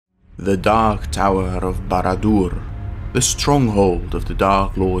The Dark Tower of Barad-dûr, the stronghold of the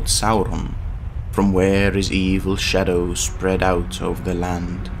Dark Lord Sauron, from where his evil shadows spread out over the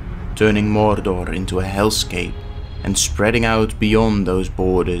land, turning Mordor into a hellscape and spreading out beyond those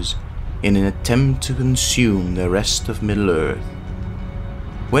borders in an attempt to consume the rest of Middle-earth.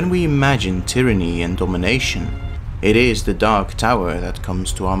 When we imagine tyranny and domination, it is the Dark Tower that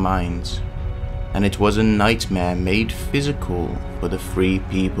comes to our minds, and it was a nightmare made physical for the free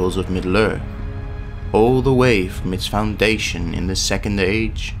peoples of Middle-earth, all the way from its foundation in the Second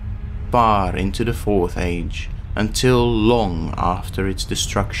Age, far into the Fourth Age, until long after its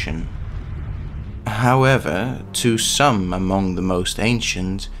destruction. However, to some among the most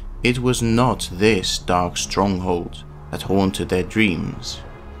ancient, it was not this dark stronghold that haunted their dreams.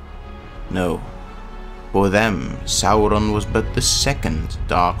 No, for them Sauron was but the second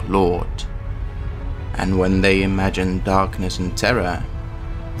Dark Lord, and when they imagined darkness and terror,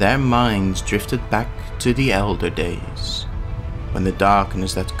 their minds drifted back to the elder days, when the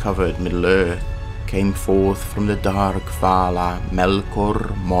darkness that covered Middle-earth came forth from the Dark Vala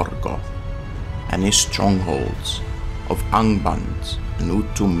Melkor Morgoth and his strongholds of Angband and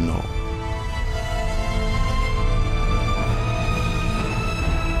Utumno.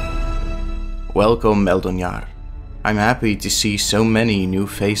 Welcome, Eldonjar. I'm happy to see so many new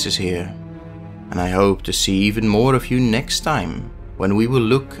faces here, and I hope to see even more of you next time when we will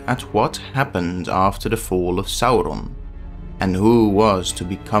look at what happened after the fall of Sauron and who was to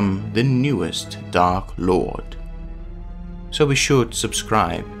become the newest Dark Lord. So be sure to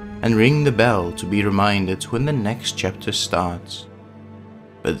subscribe and ring the bell to be reminded when the next chapter starts.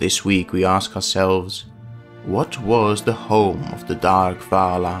 But this week we ask ourselves, what was the home of the Dark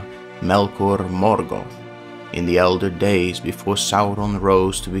Vala Melkor Morgoth in the elder days before Sauron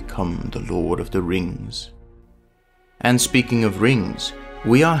rose to become the Lord of the Rings? And speaking of rings,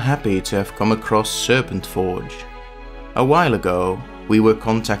 we are happy to have come across Serpent Forge. A while ago, we were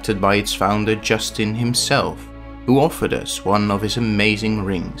contacted by its founder Justin himself, who offered us one of his amazing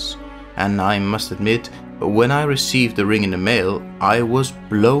rings, and I must admit, when I received the ring in the mail, I was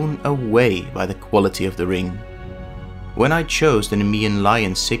blown away by the quality of the ring. When I chose the Nemean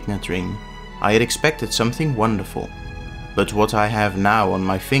Lion signet ring, I had expected something wonderful, but what I have now on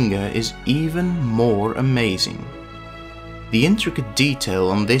my finger is even more amazing. The intricate detail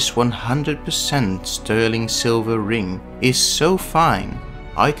on this 100% sterling silver ring is so fine,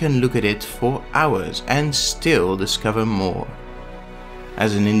 I can look at it for hours and still discover more.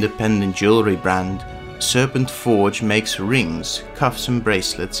 As an independent jewelry brand, Serpent Forge makes rings, cuffs and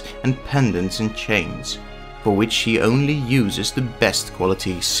bracelets, and pendants and chains, for which he only uses the best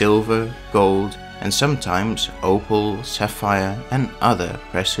quality silver, gold, and sometimes opal, sapphire, and other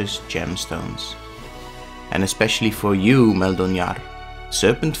precious gemstones. And especially for you, Eldonjar,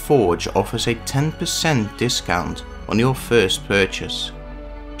 Serpent Forge offers a 10% discount on your first purchase.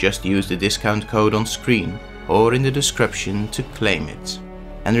 Just use the discount code on screen or in the description to claim it,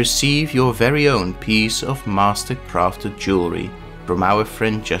 and receive your very own piece of master crafted jewelry from our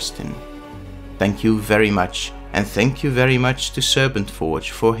friend Justin. Thank you very much, and thank you very much to Serpent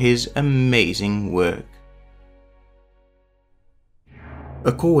Forge for his amazing work.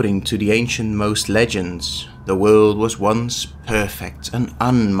 According to the ancient-most legends, the world was once perfect and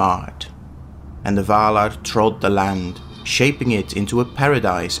unmarred, and the Valar trod the land, shaping it into a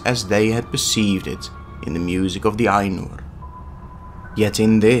paradise as they had perceived it in the music of the Ainur. Yet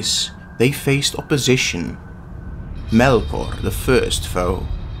in this, they faced opposition. Melkor, the first foe,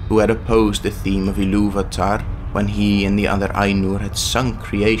 who had opposed the theme of Ilúvatar when he and the other Ainur had sunk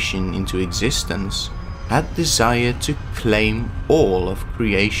creation into existence, had desired to claim all of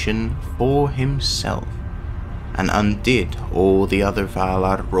creation for himself, and undid all the other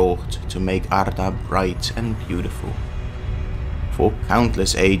Valar wrought to make Arda bright and beautiful. For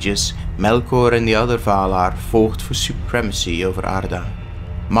countless ages, Melkor and the other Valar fought for supremacy over Arda,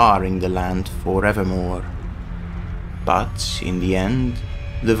 marring the land forevermore. But in the end,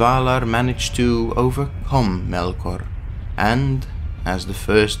 the Valar managed to overcome Melkor, and, as the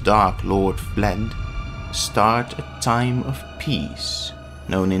first Dark Lord fled, start a time of peace,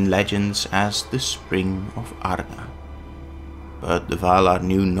 known in legends as the Spring of Arda. But the Valar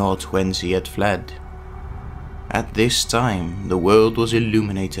knew not whence he had fled. At this time the world was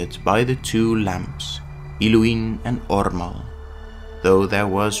illuminated by the two lamps, Iluin and Ormal, though there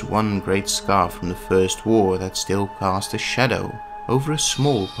was one great scar from the First War that still cast a shadow over a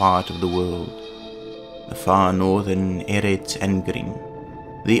small part of the world, the far northern Eret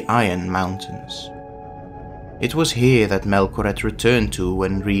Engrim, the Iron Mountains. It was here that Melkor had returned to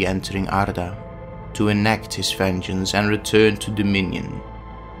when re-entering Arda, to enact his vengeance and return to dominion.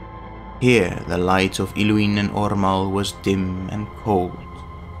 Here the light of Iluin and Ormal was dim and cold,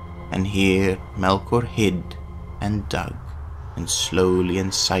 and here Melkor hid and dug, and slowly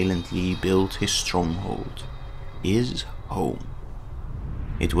and silently built his stronghold, his home.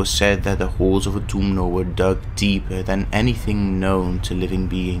 It was said that the halls of Utumno were dug deeper than anything known to living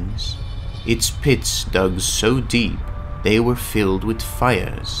beings. Its pits dug so deep they were filled with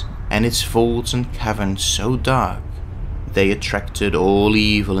fires, and its vaults and caverns so dark they attracted all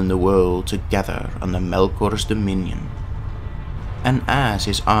evil in the world to gather under Melkor's dominion. And as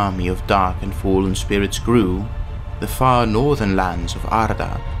his army of dark and fallen spirits grew, the far northern lands of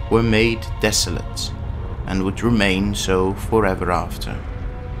Arda were made desolate, and would remain so forever after.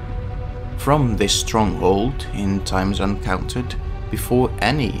 From this stronghold, in times uncounted, before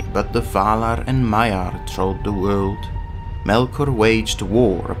any but the Valar and Maiar trod the world, Melkor waged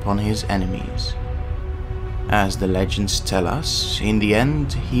war upon his enemies. As the legends tell us, in the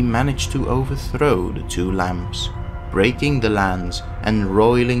end he managed to overthrow the two lamps, breaking the lands and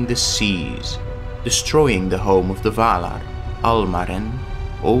roiling the seas, destroying the home of the Valar, Almaren,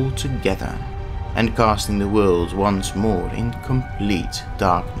 altogether, and casting the world once more in complete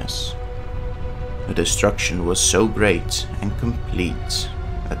darkness. The destruction was so great and complete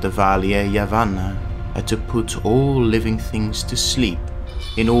that the Valia Yavanna had to put all living things to sleep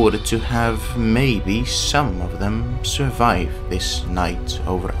in order to have maybe some of them survive this night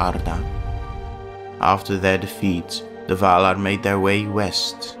over Arda. After their defeat, the Valar made their way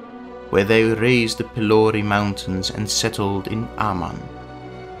west, where they raised the Pelori Mountains and settled in Aman.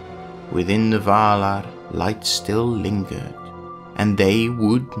 Within the Valar, light still lingered, and they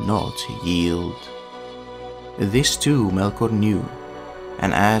would not yield. This too Melkor knew,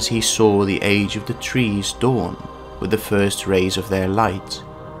 and as he saw the age of the trees dawn with the first rays of their light,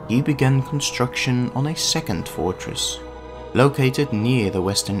 he began construction on a second fortress, located near the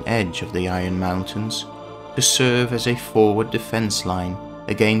western edge of the Iron Mountains, to serve as a forward defense line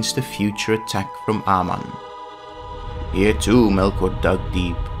against a future attack from Aman. Here too Melkor dug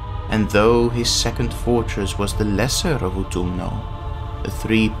deep, and though his second fortress was the lesser of Utumno, the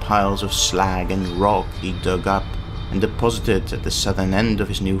 3 piles of slag and rock he dug up and deposited at the southern end of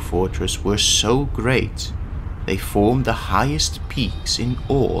his new fortress were so great they formed the highest peaks in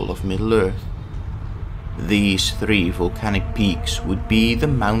all of Middle-earth. These 3 volcanic peaks would be the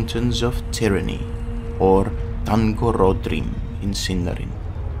mountains of tyranny, or Tangorodrim in Sindarin,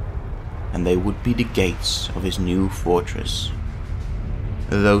 and they would be the gates of his new fortress.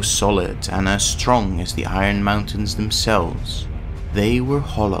 Though solid and as strong as the Iron Mountains themselves, they were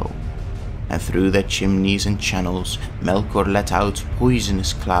hollow, and through their chimneys and channels Melkor let out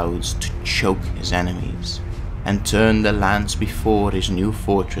poisonous clouds to choke his enemies, and turn the lands before his new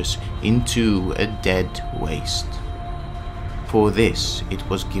fortress into a dead waste. For this it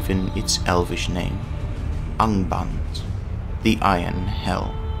was given its elvish name, Angband, the Iron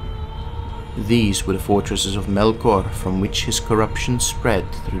Hell. These were the fortresses of Melkor from which his corruption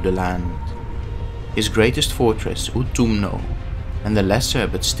spread through the land. His greatest fortress, Utumno, and the lesser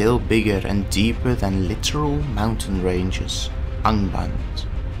but still bigger and deeper than literal mountain ranges, Angband.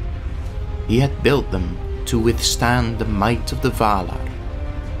 He had built them to withstand the might of the Valar,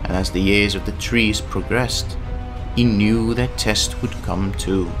 and as the years of the trees progressed, he knew their test would come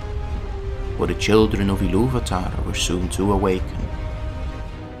too, for the children of Ilúvatar were soon to awaken.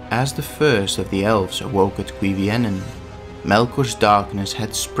 As the first of the elves awoke at Cuiviénen, Melkor's darkness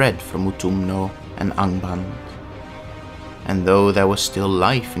had spread from Utumno and Angband. And though there was still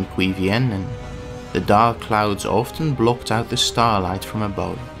life in Cuiviénen, the dark clouds often blocked out the starlight from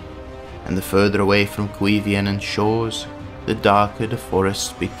above, and the further away from Cuiviénen's shores, the darker the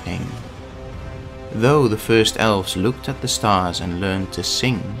forests became. Though the first elves looked at the stars and learned to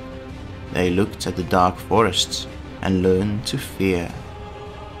sing, they looked at the dark forests and learned to fear,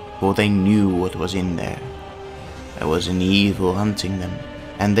 for they knew what was in there. There was an evil hunting them,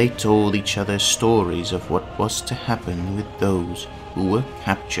 and they told each other stories of what was to happen with those who were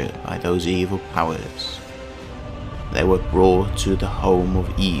captured by those evil powers. They were brought to the home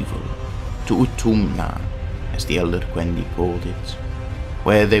of evil, to Utumna, as the elder Quendi called it,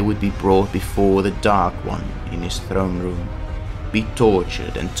 where they would be brought before the Dark One in his throne room, be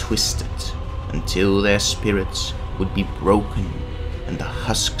tortured and twisted until their spirits would be broken and the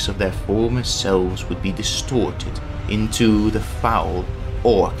husks of their former selves would be distorted into the foul,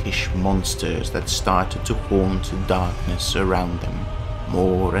 orcish monsters that started to haunt the darkness around them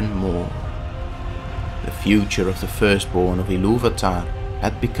more and more. The future of the firstborn of Ilúvatar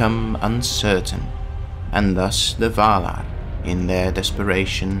had become uncertain, and thus the Valar, in their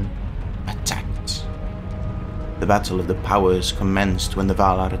desperation, attacked. The battle of the powers commenced when the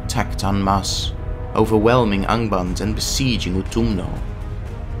Valar attacked en masse, overwhelming Angband and besieging Utumno.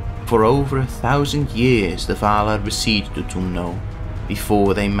 For over 1,000 years the Valar besieged Utumno,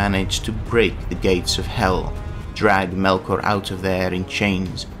 before they managed to break the gates of hell, drag Melkor out of there in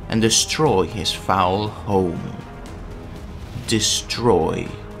chains, and destroy his foul home. Destroy,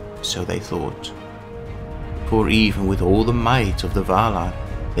 so they thought. For even with all the might of the Valar,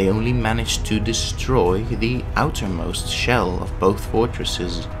 they only managed to destroy the outermost shell of both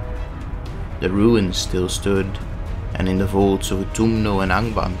fortresses. The ruins still stood, and in the vaults of Utumno and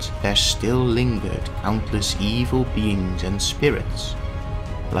Angband there still lingered countless evil beings and spirits,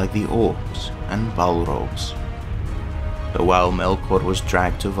 like the orcs and balrogs. So while Melkor was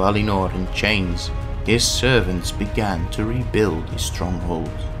dragged to Valinor in chains, his servants began to rebuild his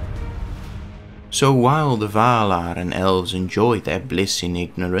stronghold. So while the Valar and elves enjoyed their bliss in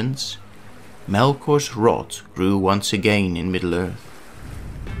ignorance, Melkor's wrath grew once again in Middle-earth.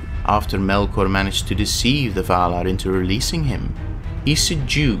 After Melkor managed to deceive the Valar into releasing him, he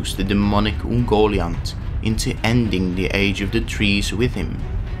seduced the demonic Ungoliant into ending the Age of the Trees with him,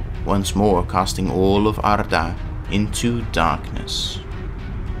 once more casting all of Arda into darkness.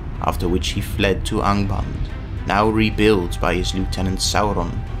 After which he fled to Angband, now rebuilt by his lieutenant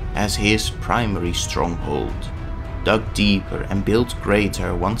Sauron as his primary stronghold, dug deeper and built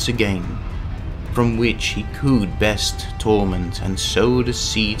greater once again, from which he could best torment and sow the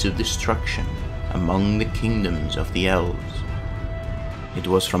seeds of destruction among the kingdoms of the elves. It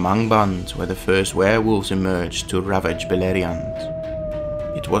was from Angband where the first werewolves emerged to ravage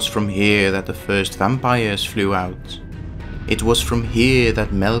Beleriand. It was from here that the first vampires flew out. It was from here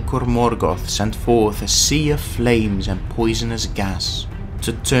that Melkor Morgoth sent forth a sea of flames and poisonous gas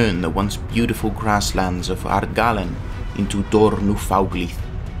to turn the once beautiful grasslands of Ardgalen into Dor Nufauglyth,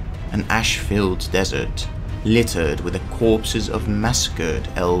 an ash-filled desert littered with the corpses of massacred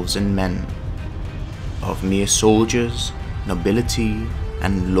elves and men, of mere soldiers, nobility,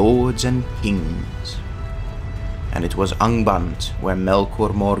 and lords and kings. And it was Angband where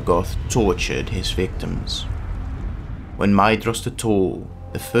Melkor Morgoth tortured his victims. When Maedhros the Tall,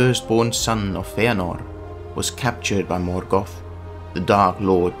 the firstborn son of Feanor, was captured by Morgoth, the Dark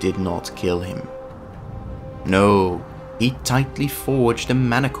Lord did not kill him. No, he tightly forged a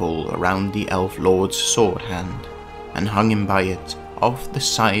manacle around the Elf Lord's sword hand, and hung him by it off the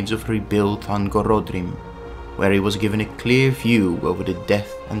sides of rebuilt Angorodrim, where he was given a clear view over the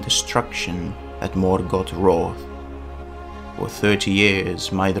death and destruction that Morgoth wrought. For 30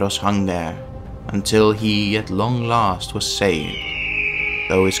 years Maedhros hung there, until he at long last was saved,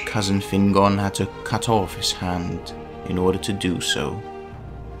 though his cousin Fingon had to cut off his hand in order to do so.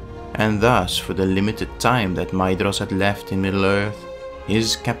 And thus, for the limited time that Maedhros had left in Middle-earth,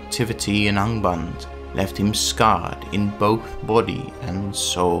 his captivity in Angband left him scarred in both body and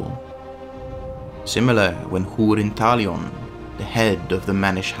soul. Similar when Húrin Talion, the head of the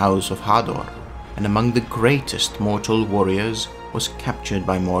Mannish house of Hador, and among the greatest mortal warriors, was captured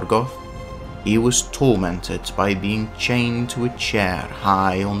by Morgoth, he was tormented by being chained to a chair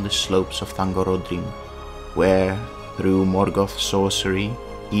high on the slopes of Thangorodrim, where, through Morgoth's sorcery,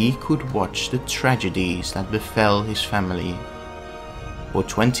 he could watch the tragedies that befell his family. For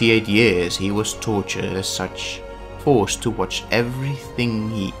 28 years he was tortured as such, forced to watch everything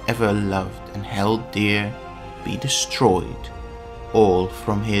he ever loved and held dear be destroyed, all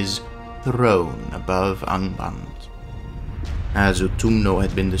from his throne above Angband. As Utumno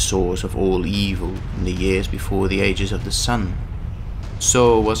had been the source of all evil in the years before the Ages of the Sun,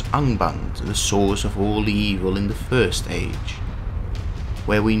 so was Angband the source of all evil in the First Age,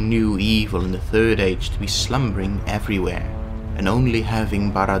 where we knew evil in the Third Age to be slumbering everywhere, and only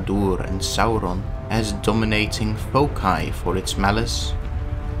having Barad-dûr and Sauron as dominating foci for its malice.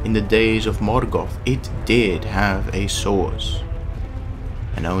 In the days of Morgoth it did have a source,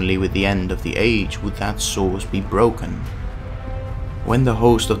 and only with the end of the age would that source be broken. When the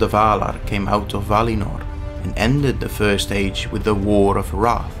host of the Valar came out of Valinor and ended the First Age with the War of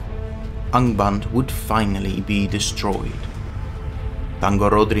Wrath, Angband would finally be destroyed.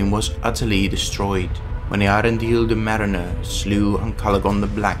 Thangorodrim was utterly destroyed when Eärendil the Mariner slew Ancalagon the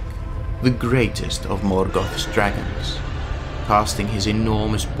Black, the greatest of Morgoth's dragons, casting his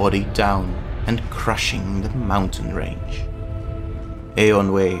enormous body down and crushing the mountain range.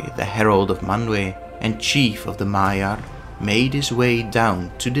 Eonwe, the herald of Manwe and chief of the Maiar, made his way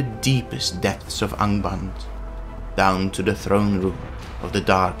down to the deepest depths of Angband, down to the throne room of the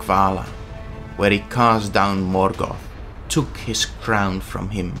Dark Vala, where he cast down Morgoth, took his crown from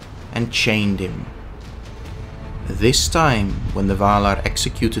him, and chained him. This time, when the Valar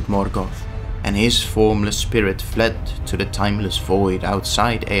executed Morgoth, and his formless spirit fled to the timeless void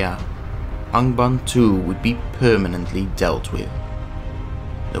outside Ea, Angband too would be permanently dealt with.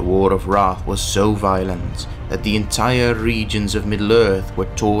 The War of Wrath was so violent that the entire regions of Middle-earth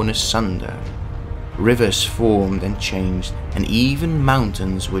were torn asunder. Rivers formed and changed, and even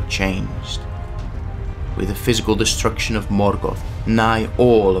mountains were changed. With the physical destruction of Morgoth, nigh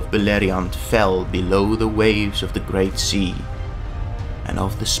all of Beleriand fell below the waves of the Great Sea, and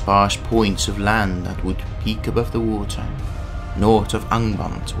of the sparse points of land that would peak above the water, naught of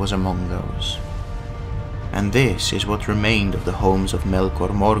Angband was among those. And this is what remained of the homes of Melkor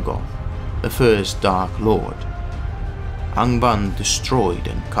Morgoth, the first Dark Lord. Angband destroyed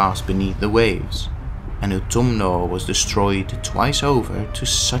and cast beneath the waves, and Utumno was destroyed twice over to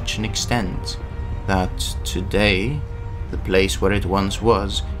such an extent that today, the place where it once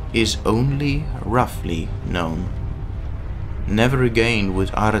was is only roughly known. Never again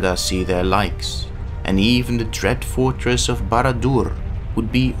would Arda see their likes, and even the dread fortress of Barad-dûr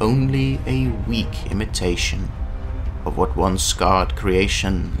would be only a weak imitation of what once scarred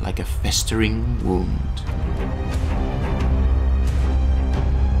creation like a festering wound.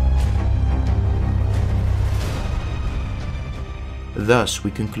 Thus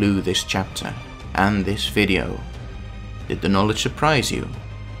we conclude this chapter and this video. Did the knowledge surprise you?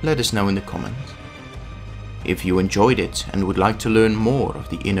 Let us know in the comments. If you enjoyed it and would like to learn more of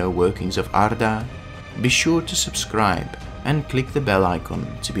the inner workings of Arda, be sure to subscribe and click the bell icon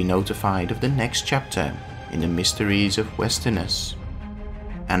to be notified of the next chapter in the Mysteries of Westerness,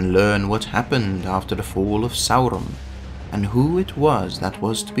 and learn what happened after the fall of Sauron and who it was that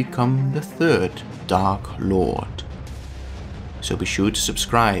was to become the third Dark Lord. So be sure to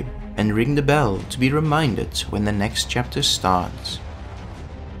subscribe and ring the bell to be reminded when the next chapter starts.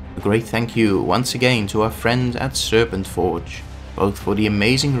 A great thank you once again to our friend at Serpent Forge, both for the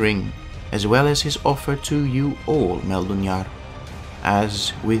amazing ring as well as his offer to you all Meldunyar,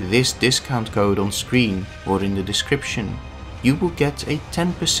 as with this discount code on screen or in the description, you will get a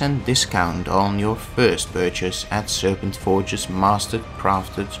 10% discount on your first purchase at Serpent Forge's mastered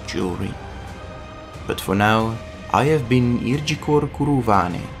crafted jewelry. But for now, I have been Irjikor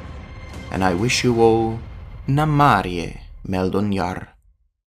Kuruvane, and I wish you all Namarie Meldunyar.